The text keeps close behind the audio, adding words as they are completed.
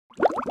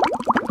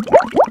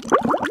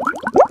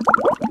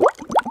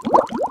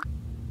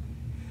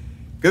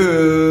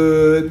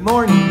Good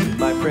morning to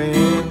my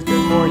friends,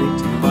 good morning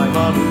to my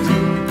mommy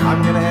too.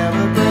 I'm gonna have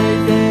a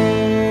great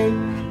day,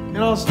 and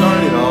I'll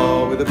start it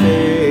all with a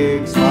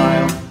big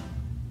smile.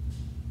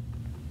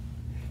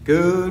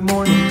 Good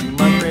morning to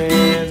my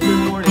friends,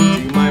 good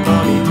morning to my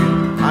mommy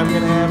too. I'm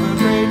gonna have a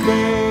great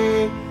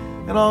day,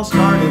 and I'll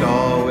start it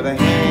all with a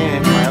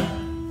hand clap.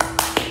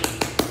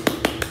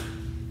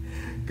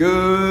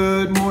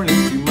 Good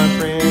morning to my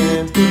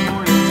friends, good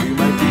morning to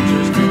my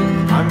teachers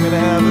too. I'm gonna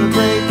have a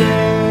great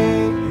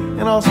day,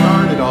 and I'll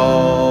start it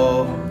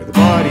all with a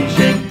body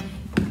shake.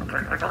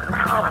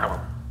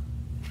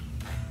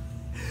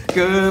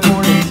 Good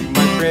morning to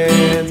my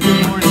friends,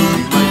 good morning to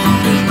my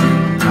teachers too.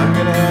 I'm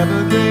gonna have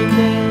a great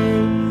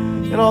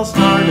day, and I'll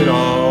start it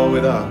all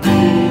with a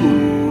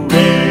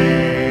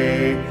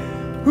hooray!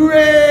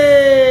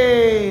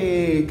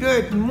 Hooray!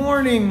 Good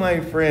morning, my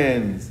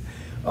friends.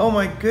 Oh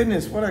my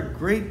goodness, what a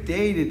great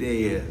day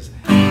today is.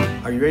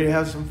 Are you ready to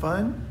have some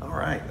fun? All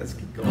right, let's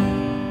get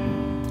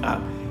going.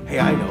 Hey,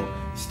 I know.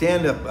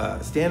 Stand up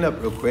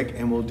real quick,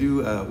 and we'll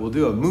do a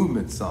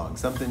movement song,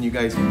 something you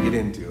guys can get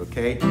into,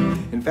 okay?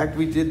 In fact,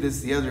 we did this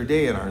the other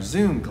day in our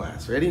Zoom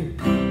class. Ready?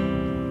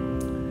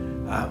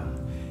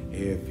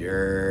 If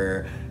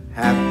you're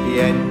happy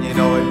and you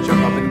know it,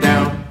 jump up and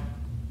down.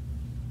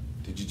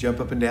 Did you jump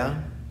up and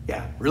down?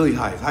 Yeah, really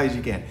high as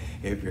you can.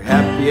 If you're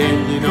happy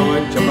and you know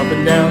it, jump up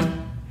and down.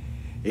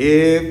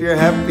 If you're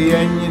happy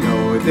and you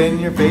know it, then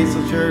your face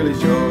will surely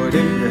show it.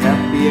 If you're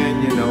happy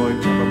and you know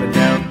it, jump up and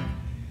down.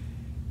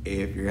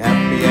 If you're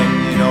happy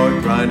and you know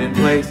it, run in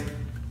place.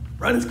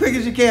 Run as quick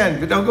as you can,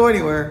 but don't go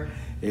anywhere.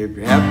 If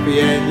you're happy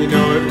and you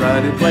know it,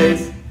 run in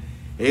place.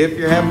 If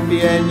you're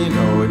happy and you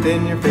know it,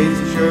 then your face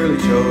will surely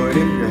show it.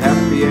 If you're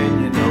happy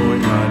and you know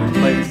it, run in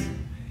place.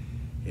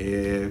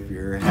 If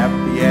you're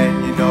happy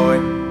and you know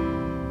it,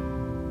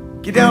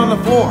 get down on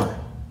the floor.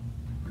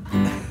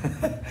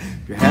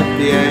 If you're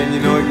happy and you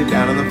know it, get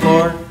down on the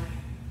floor.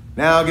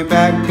 Now get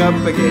back up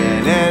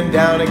again and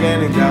down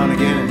again and down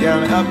again and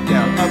down and up,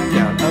 down, up,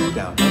 down, up,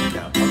 down, up,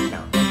 down, up,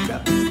 down, up,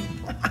 down.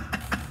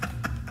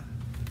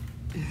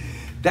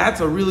 That's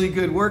a really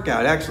good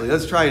workout, actually.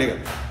 Let's try it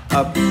again.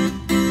 Up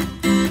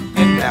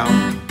and down,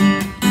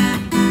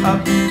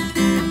 up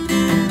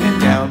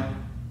and down.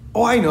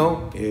 Oh, I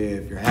know.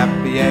 If you're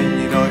happy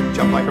and you know it,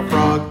 jump like a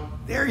frog.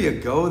 There you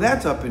go.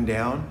 That's up and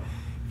down.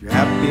 If you're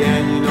happy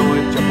and you know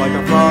it, jump like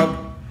a frog.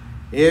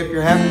 If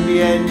you're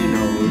happy and you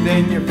know it,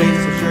 then your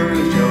face will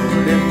surely show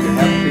it. If you're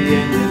happy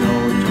and you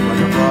know it, jump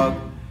like a frog.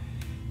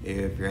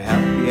 If you're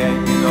happy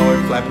and you know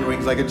it, flap your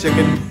wings like a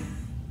chicken.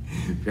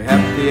 If you're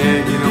happy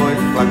and you know it,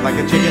 flap like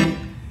a chicken.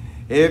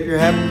 If you're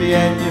happy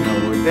and you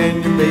know it,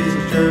 then your face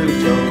will surely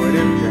show it.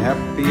 If you're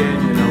happy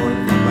and you know it,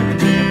 flap like a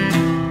chicken.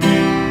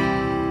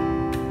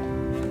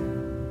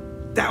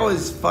 That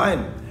was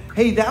fun.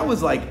 Hey, that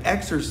was like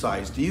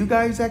exercise. Do you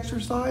guys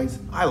exercise?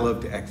 I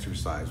love to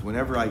exercise.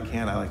 Whenever I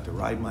can, I like to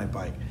ride my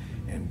bike,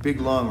 and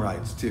big long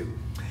rides too.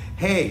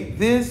 Hey,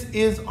 this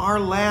is our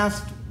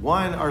last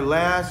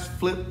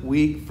flip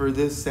week for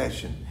this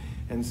session.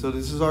 And so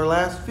this is our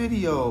last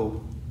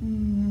video.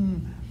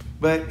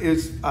 But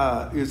it's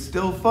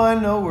still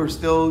fun. No, we're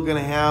still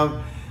gonna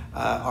have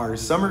our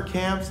summer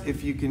camps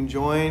if you can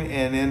join.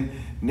 And then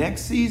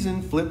next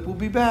season, Flip will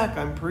be back,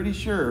 I'm pretty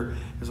sure.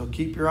 So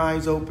keep your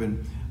eyes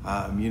open.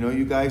 You know,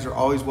 you guys are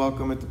always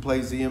welcome at the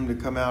Playseum to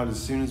come out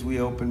as soon as we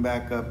open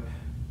back up.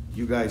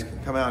 You guys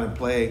can come out and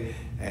play,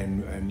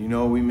 and you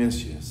know we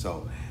miss you.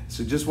 So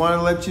just want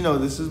to let you know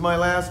this is my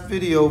last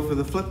video for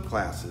the Flip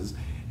classes,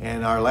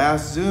 and our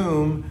last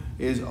Zoom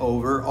is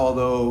over.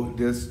 Although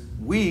this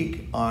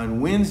week on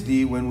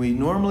Wednesday, when we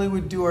normally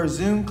would do our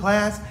Zoom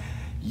class,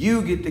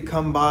 you get to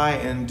come by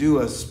and do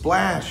a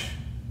splash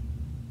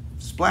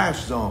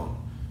zone.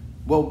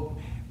 Well,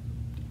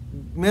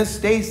 Miss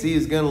Stacy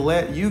is going to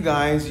let you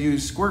guys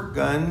use squirt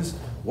guns,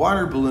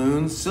 water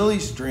balloons, silly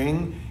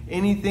string,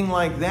 anything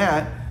like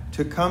that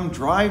to come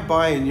drive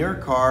by in your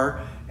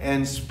car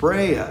and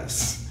spray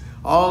us.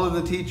 All of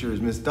the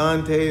teachers, Miss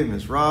Dante and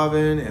Miss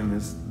Robin and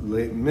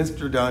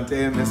Mr.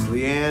 Dante and Miss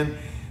Leanne,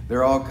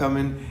 they're all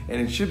coming,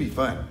 and it should be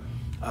fun.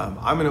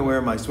 I'm going to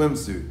wear my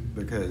swimsuit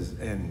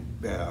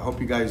I hope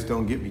you guys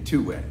don't get me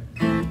too wet,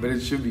 but it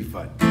should be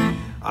fun.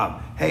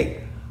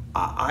 Hey,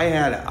 I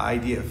had an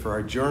idea for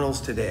our journals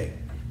today.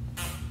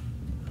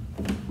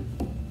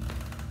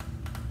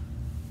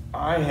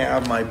 I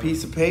have my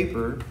piece of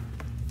paper,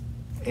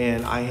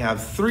 and I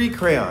have 3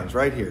 crayons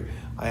right here.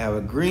 I have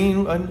a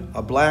green one,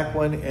 a black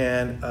one,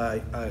 and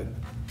a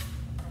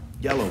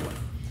yellow one.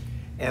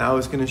 And I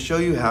was going to show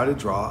you how to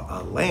draw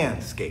a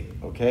landscape,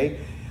 okay?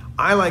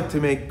 I like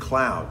to make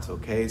clouds,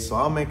 okay? So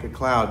I'll make a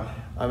cloud.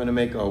 I'm going to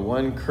make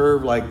one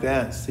curve like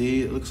that.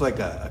 See, it looks like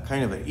a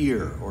kind of an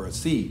ear or a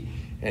C.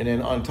 And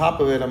then on top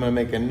of it, I'm going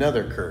to make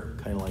another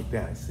curve, kind of like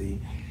that,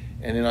 see?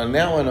 And then on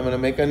that one, I'm going to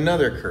make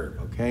another curve,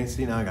 okay?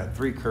 See, now I got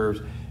 3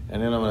 curves,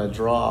 and then I'm going to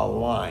draw a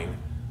line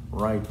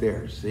right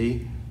there,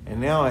 see? And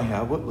now I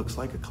have what looks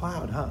like a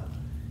cloud, huh?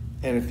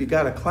 And if you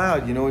got a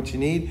cloud, you know what you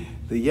need?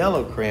 The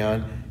yellow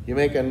crayon. You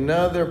make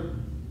another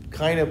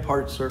kind of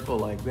part circle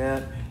like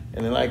that,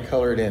 and then I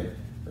color it in.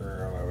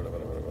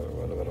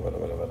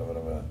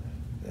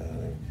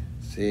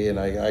 See, and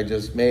I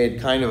just made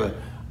kind of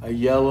a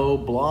yellow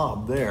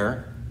blob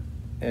there.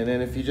 And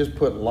then if you just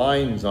put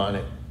lines on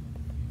it,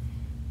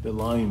 the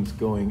lines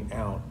going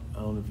out,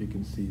 I don't know if you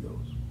can see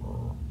those,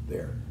 oh,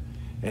 there.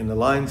 And the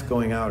lines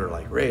going out are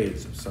like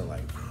rays of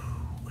sunlight.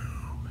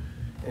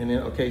 And then,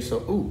 okay, so,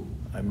 ooh,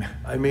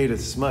 I made a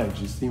smudge.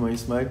 You see my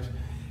smudge?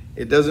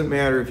 It doesn't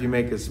matter if you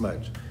make a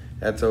smudge.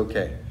 That's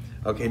okay.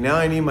 Okay, now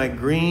I need my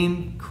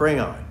green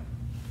crayon.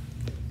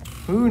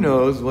 Who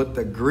knows what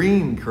the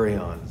green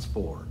crayon's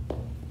for?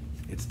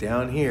 It's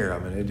down here.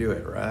 I'm gonna do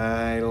it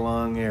right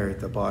along there at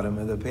the bottom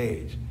of the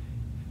page.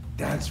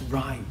 That's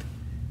right.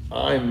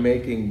 I'm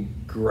making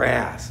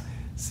grass.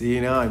 See,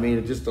 now I made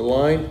it just a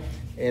line,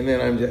 and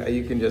then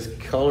you can just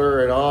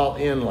color it all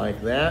in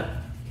like that.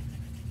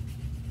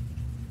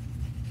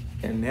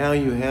 And now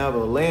you have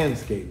a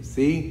landscape.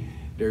 See,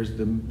 there's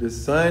the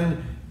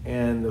sun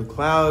and the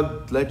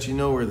cloud lets you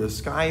know where the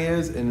sky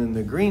is, and then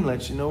the green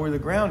lets you know where the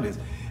ground is.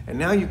 And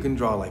now you can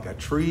draw like a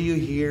tree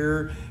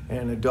here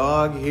and a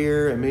dog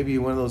here and maybe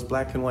one of those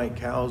black and white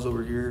cows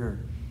over here.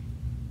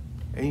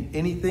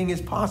 Anything is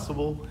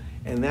possible.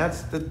 And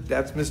that's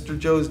Mr.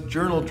 Joe's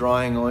journal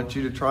drawing. I want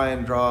you to try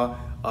and draw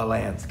a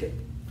landscape.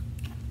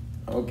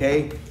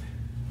 Okay?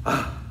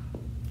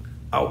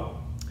 Oh.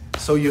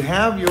 So you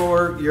have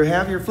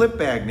your flip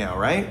bag now,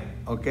 right?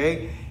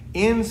 Okay?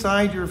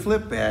 Inside your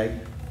flip bag,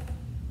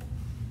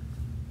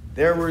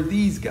 there were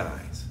these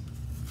guys,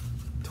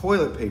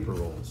 toilet paper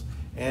rolls.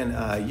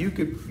 And you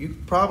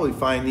could probably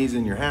find these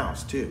in your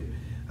house too.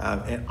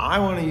 And I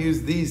want to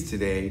use these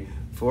today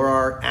for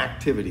our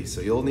activity. So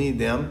you'll need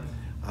them.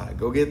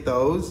 Go get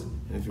those.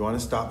 And if you want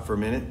to stop for a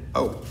minute.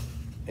 Oh,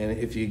 and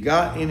if you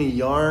got any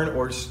yarn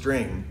or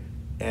string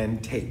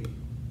and tape,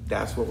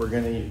 that's what we're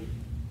going to use.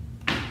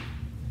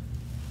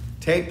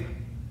 Tape,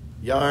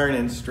 yarn,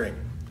 and string.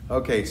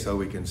 Okay, so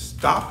we can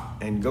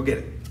stop and go get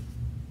it.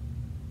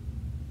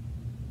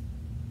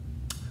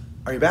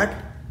 Are you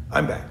back?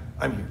 I'm back.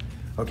 I'm here.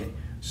 Okay,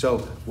 so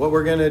what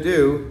we're gonna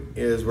do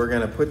is we're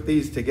gonna put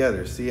these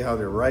together. See how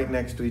they're right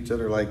next to each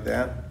other like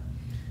that?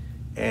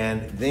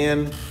 And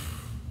then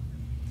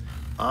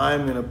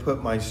I'm gonna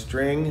put my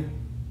string.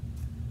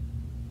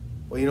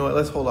 Well, you know what?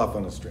 Let's hold off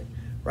on the string.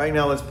 Right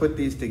now, let's put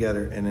these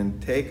together and then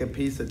take a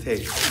piece of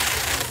tape.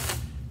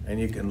 And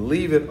you can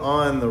leave it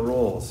on the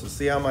roll. So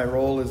see how my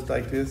roll is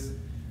like this?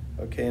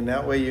 Okay, and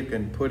that way you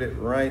can put it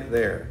right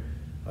there.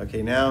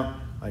 Okay,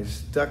 now I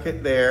stuck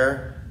it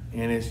there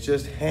and it's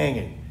just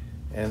hanging.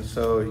 And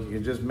so you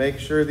just make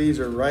sure these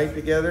are right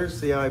together.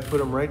 See how I put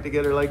them right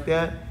together like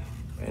that?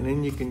 And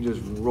then you can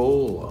just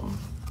roll them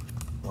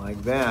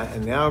like that.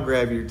 And now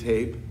grab your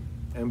tape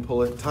and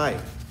pull it tight.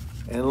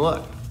 And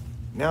look,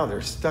 now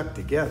they're stuck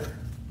together.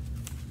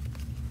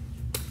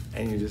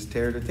 And you just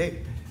tear the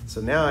tape.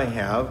 So now I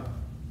have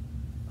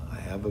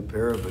a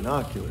pair of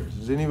binoculars.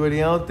 Is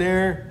anybody out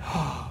there?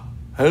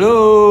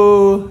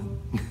 Hello.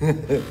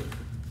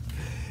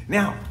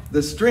 Now,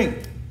 the string.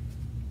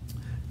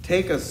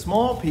 Take a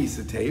small piece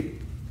of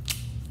tape,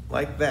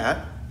 like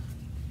that.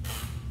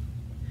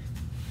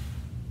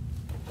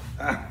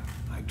 I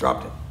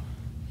dropped it.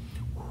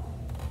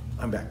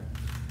 I'm back.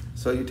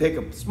 So you take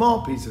a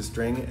small piece of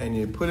string and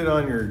you put it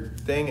on your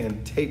thing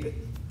and tape it,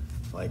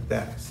 like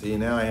that. See,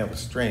 now I have a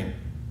string.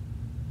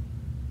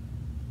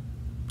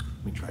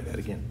 Let me try that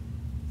again.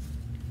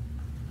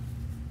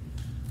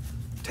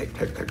 Tape,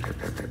 tape, tape,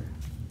 tape, tape, tape.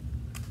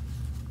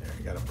 There,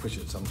 you gotta push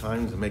it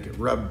sometimes and make it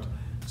rubbed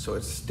so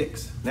it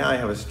sticks. Now I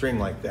have a string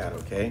like that,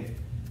 okay?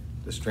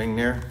 The string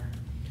there.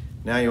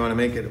 Now you wanna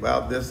make it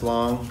about this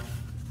long,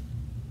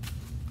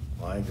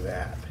 like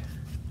that.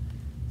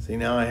 See,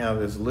 now I have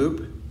this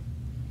loop,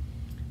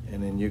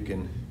 and then you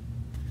can,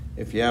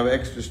 if you have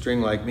extra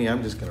string like me,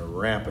 I'm just gonna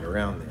wrap it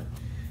around there.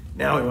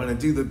 Now we wanna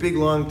do the big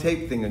long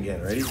tape thing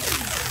again, ready?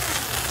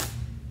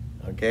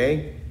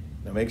 Okay,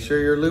 now make sure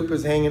your loop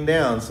is hanging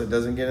down so it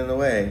doesn't get in the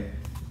way,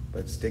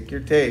 but stick your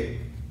tape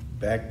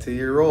back to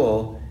your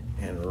roll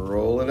and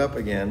roll it up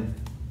again,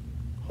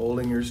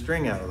 holding your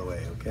string out of the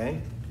way,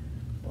 okay?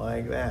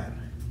 Like that,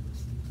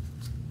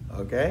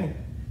 okay?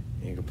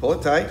 And you can pull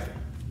it tight,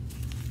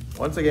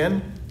 once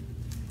again,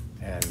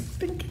 and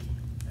dink,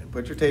 and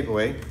put your tape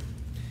away.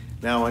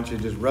 Now I want you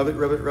to just rub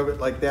it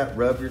like that,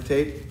 rub your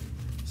tape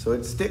so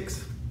it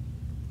sticks.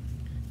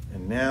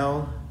 And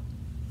now,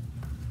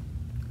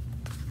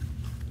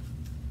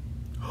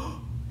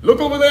 look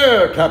over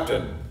there,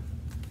 Captain.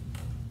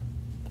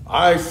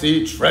 I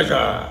see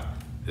treasure.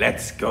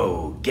 Let's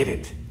go get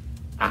it.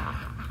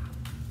 Ah.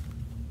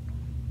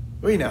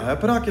 We now have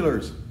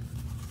binoculars.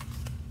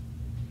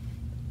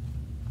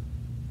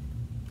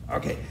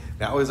 Okay,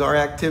 that was our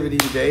activity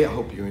today. I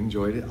hope you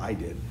enjoyed it. I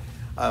did.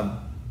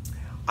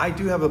 I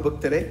do have a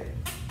book today,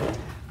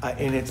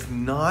 and it's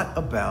not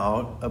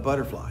about a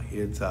butterfly.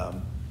 It's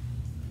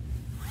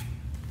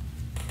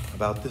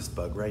about this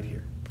bug right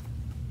here.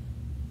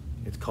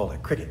 It's called a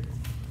cricket.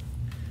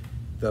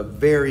 The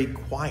very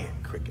quiet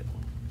cricket.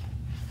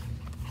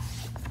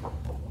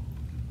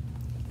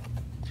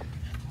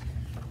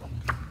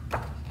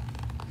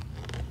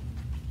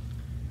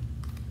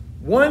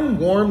 One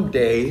warm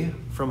day,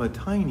 from a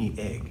tiny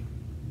egg,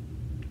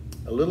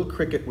 a little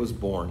cricket was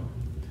born.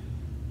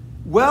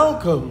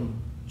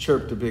 "Welcome,"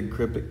 chirped a big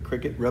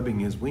cricket, rubbing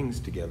his wings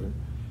together.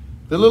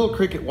 The little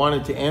cricket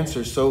wanted to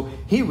answer, so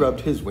he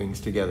rubbed his wings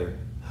together.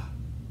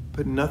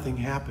 But nothing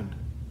happened.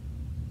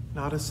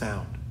 Not a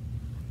sound.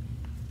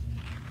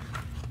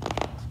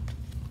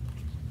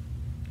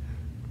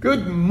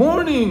 "Good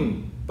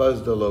morning,"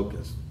 buzzed a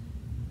locust,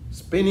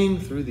 spinning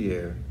through the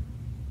air.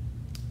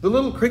 The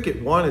little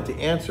cricket wanted to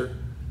answer,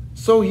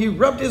 so he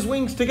rubbed his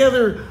wings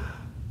together,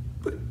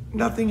 but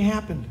nothing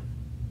happened.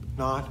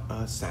 Not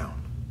a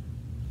sound.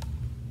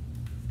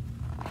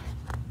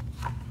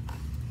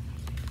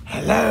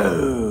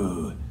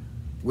 "Hello,"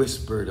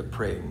 whispered a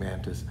praying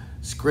mantis,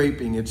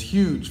 scraping its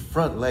huge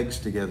front legs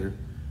together.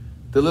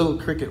 The little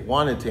cricket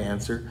wanted to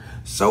answer,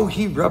 so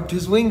he rubbed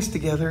his wings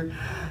together,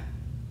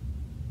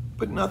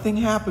 but nothing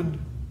happened.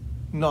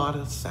 Not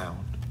a sound.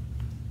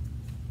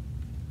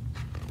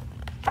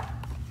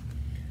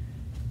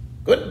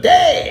 "Good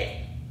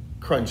day,"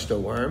 crunched a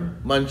worm,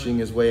 munching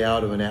his way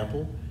out of an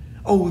apple.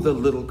 Oh, the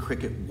little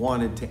cricket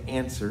wanted to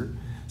answer,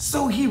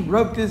 so he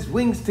rubbed his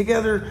wings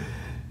together,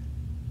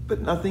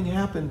 but nothing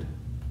happened.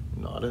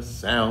 Not a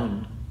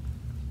sound.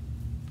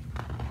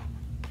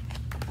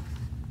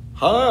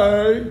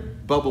 "Hi,"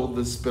 bubbled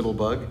the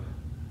spittlebug,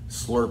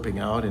 slurping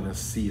out in a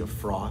sea of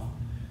froth.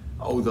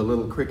 Oh, the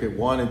little cricket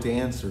wanted to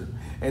answer,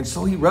 and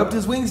so he rubbed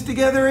his wings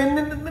together, and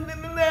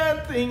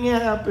nothing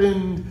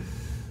happened.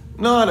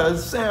 Not a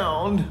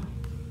sound.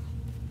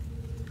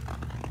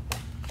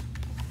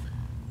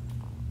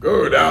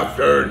 "Good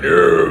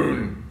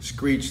afternoon,"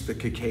 screeched the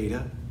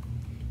cicada,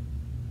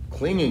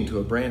 clinging to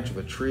a branch of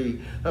a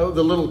tree. Oh,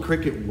 the little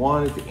cricket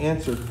wanted to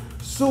answer,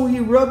 so he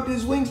rubbed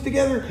his wings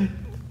together,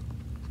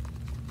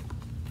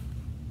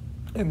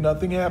 and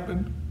nothing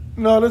happened.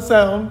 Not a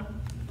sound.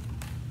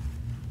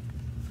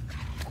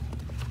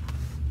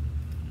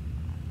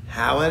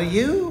 "How are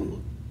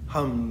you?"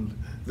 hummed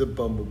the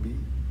bumblebee,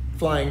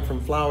 flying from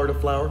flower to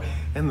flower,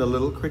 and the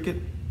little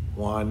cricket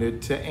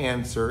wanted to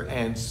answer,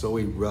 and so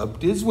he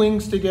rubbed his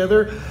wings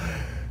together,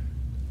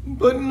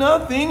 but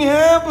nothing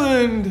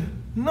happened.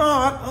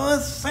 Not a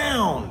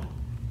sound.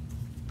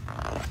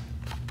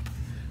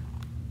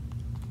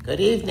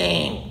 "Good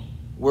evening,"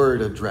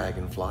 whirred a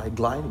dragonfly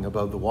gliding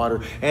above the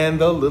water, and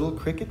the little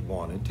cricket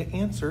wanted to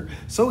answer,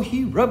 so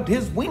he rubbed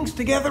his wings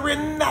together,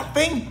 and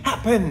nothing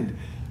happened.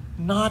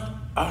 Not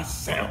a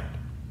sound.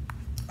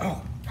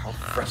 Oh, how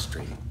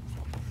frustrating.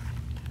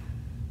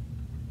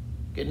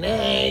 "Good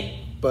night,"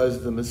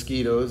 buzzed the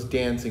mosquitoes,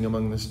 dancing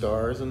among the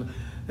stars, and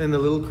the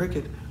little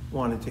cricket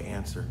wanted to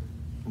answer,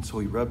 and so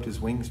he rubbed his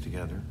wings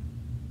together,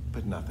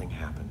 but nothing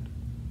happened.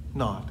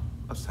 Not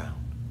a sound.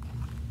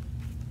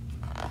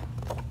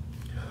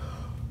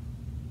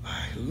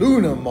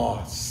 Luna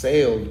moth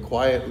sailed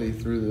quietly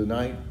through the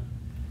night,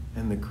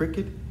 and the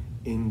cricket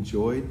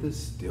enjoyed the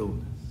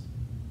stillness.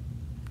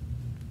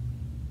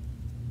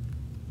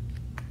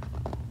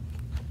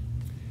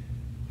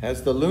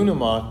 As the Luna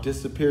moth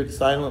disappeared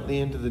silently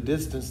into the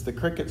distance, the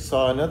cricket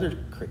saw another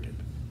cricket.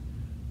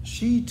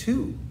 She,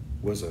 too,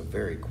 was a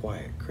very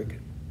quiet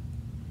cricket.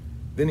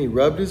 Then he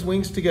rubbed his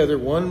wings together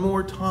one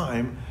more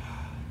time,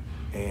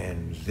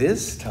 and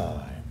this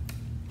time,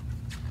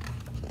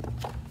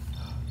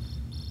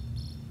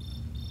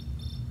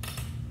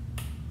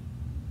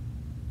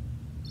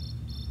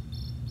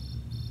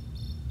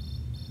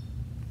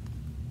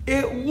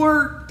 it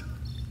worked.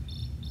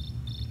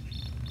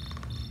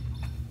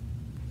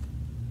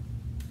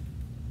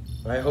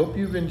 I hope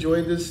you've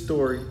enjoyed this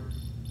story.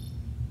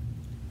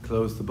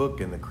 Close the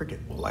book and the cricket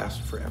will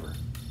last forever.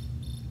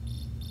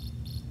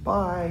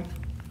 Bye.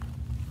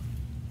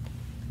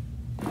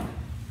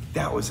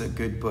 That was a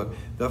good book.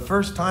 The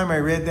first time I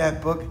read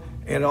that book,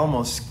 it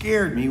almost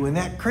scared me when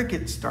that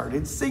cricket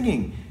started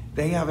singing.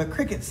 They have a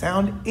cricket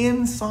sound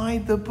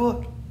inside the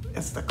book.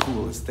 It's the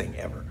coolest thing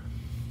ever.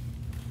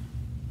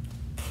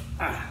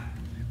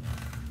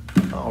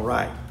 All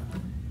right.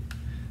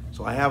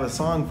 So I have a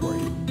song for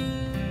you.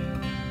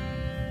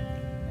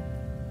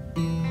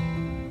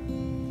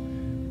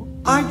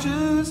 I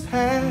just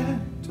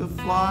had to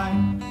fly.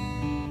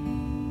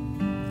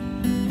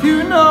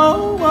 You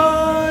know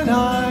what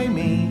I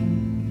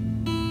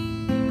mean.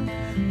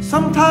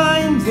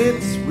 Sometimes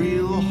it's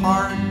real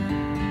hard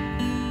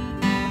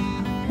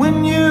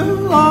when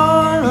you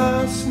are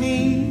a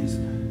sneeze.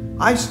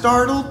 I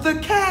startled the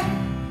cat,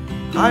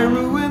 I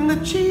ruined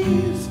the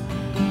cheese.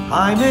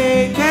 I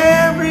make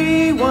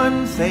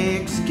everyone say,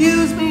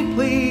 "Excuse me,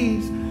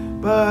 please,"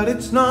 but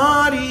it's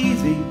not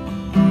easy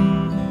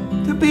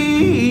to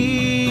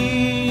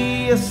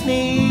be a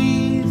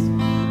sneeze.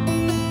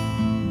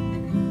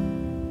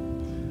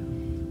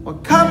 Well,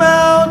 come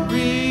out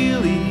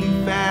really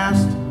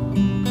fast.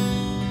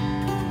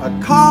 A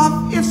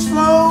cough is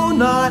slow,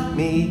 not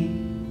me.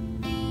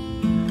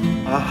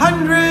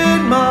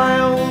 100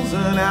 miles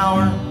an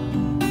hour,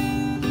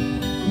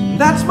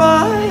 that's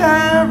my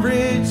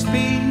average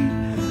speed.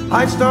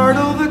 I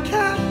startle the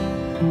cat,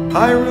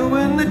 I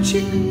ruin the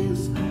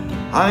cheese.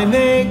 I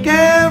make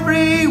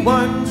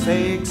everyone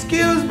say,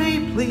 excuse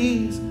me,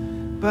 please,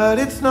 but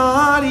it's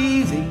not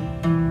easy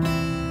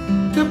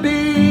to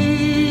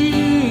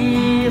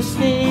be a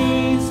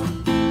sneeze.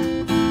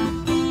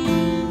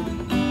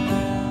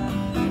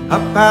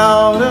 Up,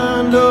 out,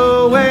 and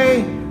away,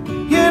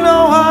 you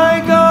know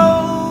I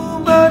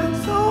go, but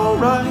it's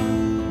alright.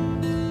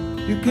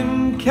 You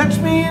can catch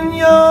me in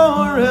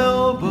your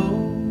elbow.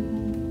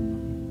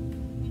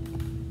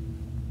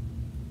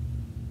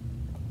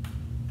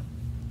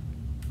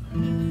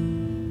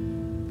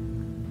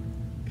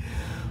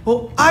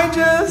 Well, I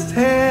just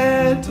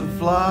had to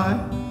fly,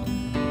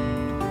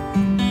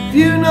 if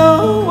you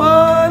know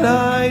what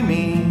I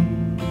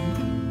mean.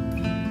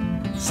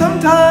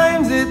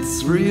 Sometimes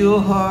it's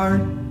real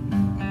hard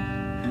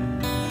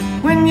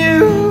when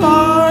you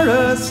are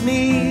a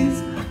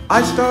sneeze.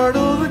 I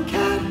startle the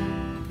cat,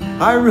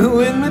 I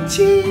ruin the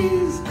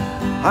cheese,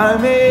 I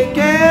make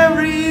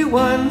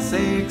everyone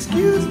say,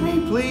 excuse me,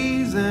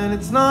 please, and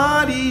it's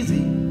not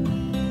easy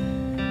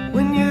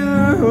when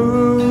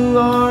you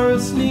are a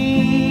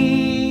sneeze.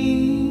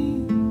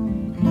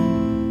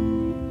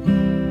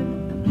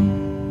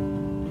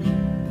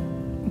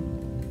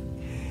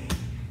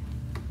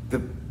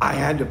 I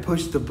had to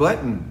push the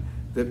button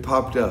that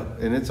popped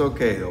up, and it's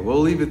okay though. We'll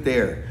leave it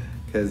there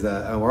because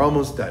we're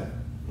almost done.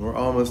 We're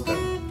almost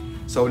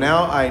done. So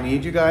now I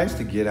need you guys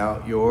to get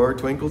out your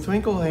twinkle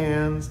twinkle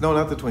hands. No,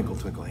 not the twinkle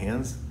twinkle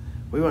hands.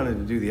 We wanted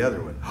to do the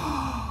other one.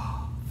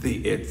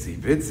 The itsy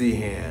bitsy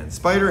hands.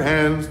 Spider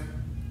hands.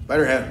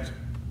 Spider hands.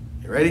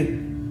 You ready?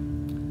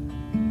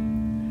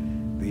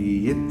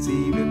 The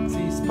itsy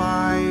bitsy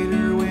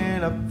spider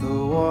went up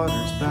the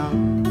water spout.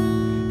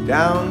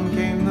 Down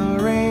came the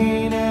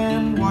rain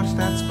and washed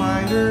that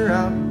spider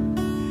out.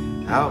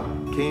 Out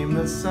came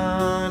the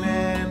sun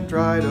and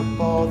dried up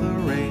all the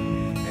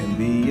rain. And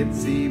the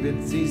itsy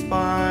bitsy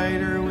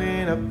spider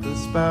went up the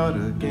spout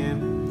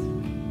again.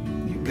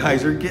 You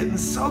guys are getting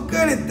so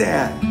good at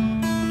that.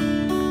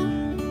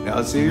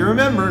 Now so you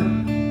remember.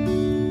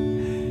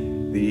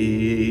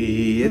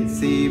 The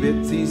itsy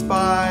bitsy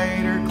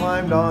spider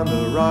climbed on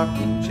the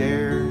rocking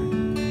chair.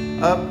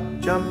 Up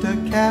jumped a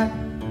cat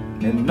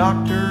and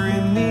knocked her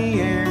in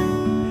the air.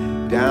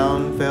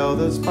 Down fell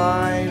the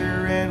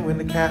spider, and when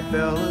the cat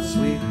fell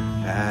asleep,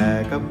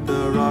 back up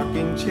the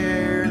rocking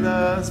chair,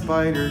 the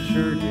spider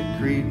sure did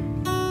creep.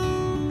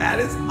 That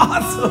is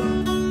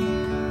awesome!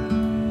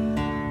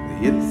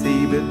 The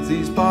itsy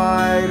bitsy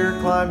spider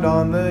climbed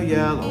on the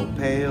yellow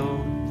pail.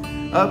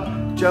 Up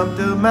jumped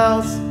a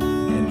mouse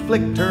and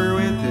flicked her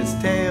with his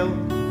tail.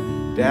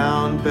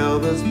 Down fell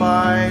the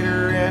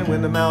spider, and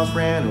when the mouse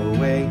ran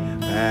away,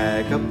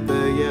 back up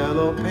the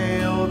yellow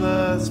pail,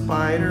 the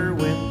spider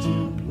went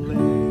to play.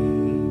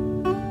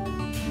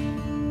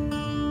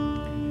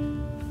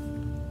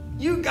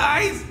 You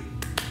guys,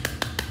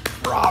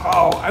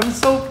 bravo! I'm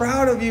so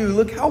proud of you.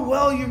 Look how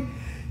well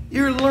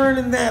you're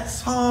learning that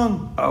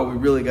song. Oh, we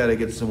really got to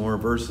get some more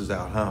verses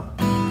out, huh?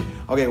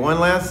 Okay, one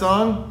last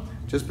song,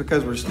 just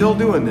because we're still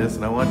doing this,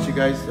 and I want you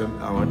guys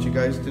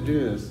to do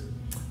this.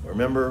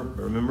 Remember,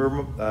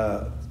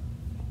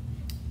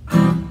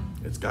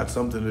 it's got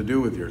something to do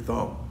with your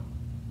thumb.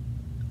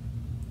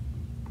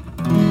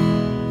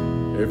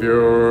 If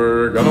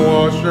you're gonna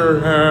wash your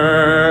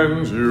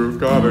hands, you've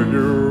gotta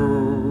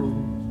use.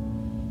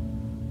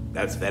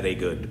 That's very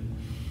good.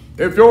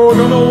 If you're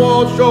gonna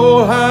wash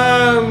your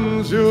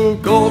hands,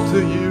 you've got to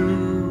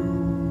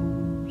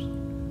use.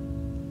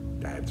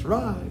 That's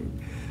right.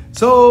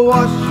 So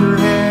wash your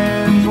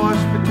hands, wash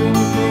between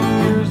your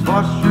fingers,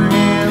 wash your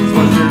hands,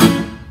 wash your...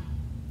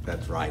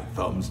 That's right,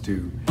 thumbs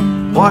too.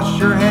 Wash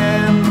your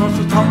hands, wash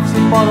the tops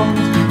and bottoms,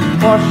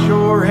 wash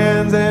your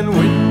hands, and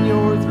when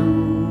you're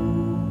through,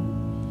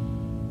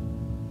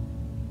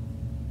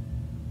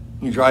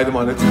 you dry them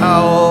on a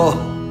towel.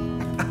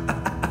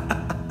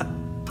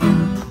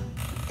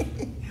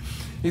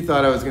 You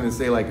thought I was gonna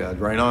say like a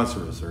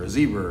rhinoceros or a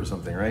zebra or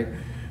something, right?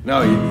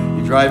 No,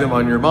 you dry them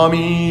on your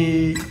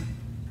mommy.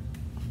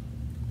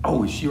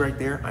 Oh, is she right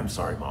there? I'm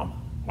sorry, Mom.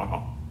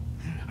 Wow.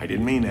 I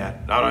didn't mean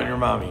that. Not on your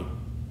mommy.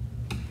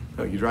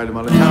 No, you dry them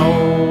on a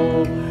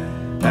towel.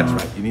 That's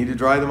right. You need to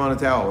dry them on a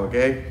towel,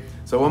 okay?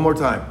 So one more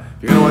time.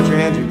 If you're gonna wash your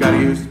hands, you've got to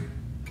use.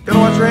 Gonna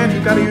wash your hands,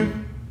 you've got to use.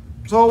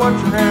 So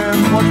wash your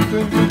hands, wash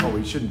between. Oh,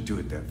 we shouldn't do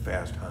it that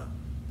fast, huh?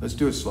 Let's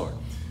do it slower.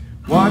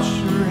 Wash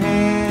your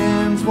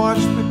hands,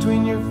 wash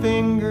between your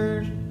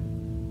fingers.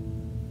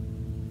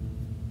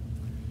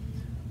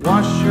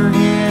 Wash your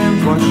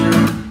hands, wash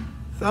your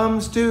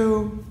thumbs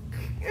too.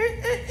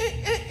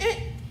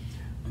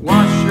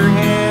 Wash your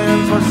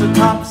hands, wash the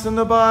tops and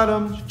the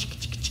bottoms.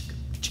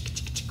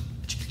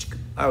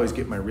 I always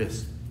get my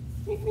wrist.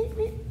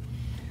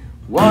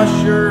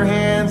 Wash your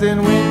hands,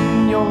 and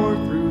when you're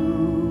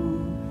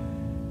through,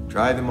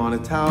 dry them on a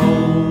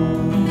towel.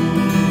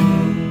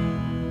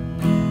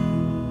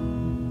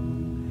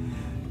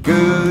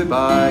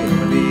 Goodbye,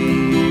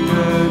 Emily.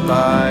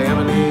 Goodbye,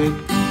 Emily.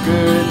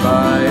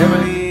 Goodbye,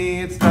 Emily.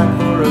 It's time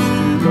for us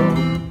to go.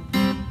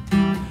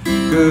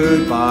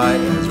 Goodbye,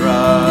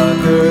 Ezra.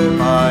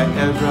 Goodbye,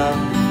 Ezra.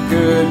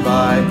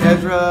 Goodbye,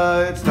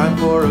 Ezra, it's time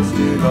for us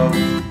to go.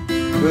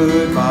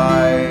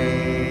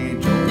 Goodbye,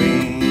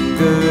 Jolene.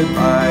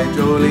 Goodbye,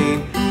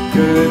 Jolene.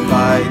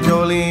 Goodbye,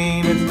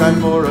 Jolene, it's time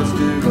for us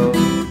to go.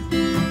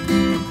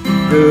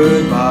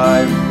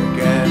 Goodbye,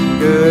 Lincoln.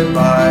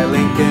 Goodbye,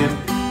 Lincoln.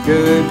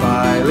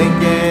 Goodbye,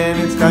 Lincoln,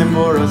 it's time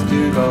for us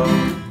to go.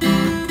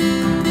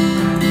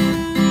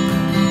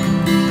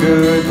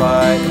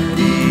 Goodbye,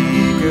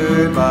 Eddie.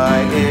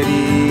 Goodbye,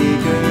 Eddie.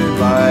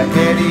 Goodbye,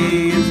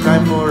 Eddie, it's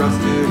time for us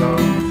to go.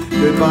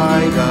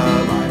 Goodbye,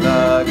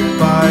 Delilah.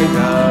 Goodbye,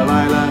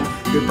 Delilah.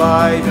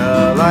 Goodbye,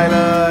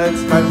 Delilah,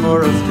 it's time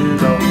for us to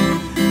go.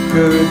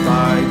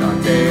 Goodbye,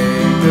 Dante.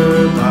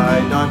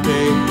 Goodbye,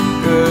 Dante.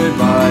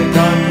 Goodbye,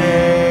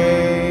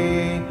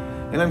 Dante.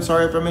 And I'm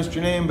sorry if I missed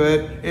your name, but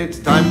it's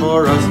time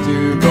for us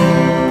to go.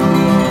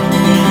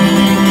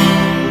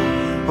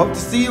 Hope to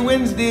see you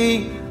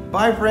Wednesday.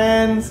 Bye,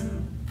 friends.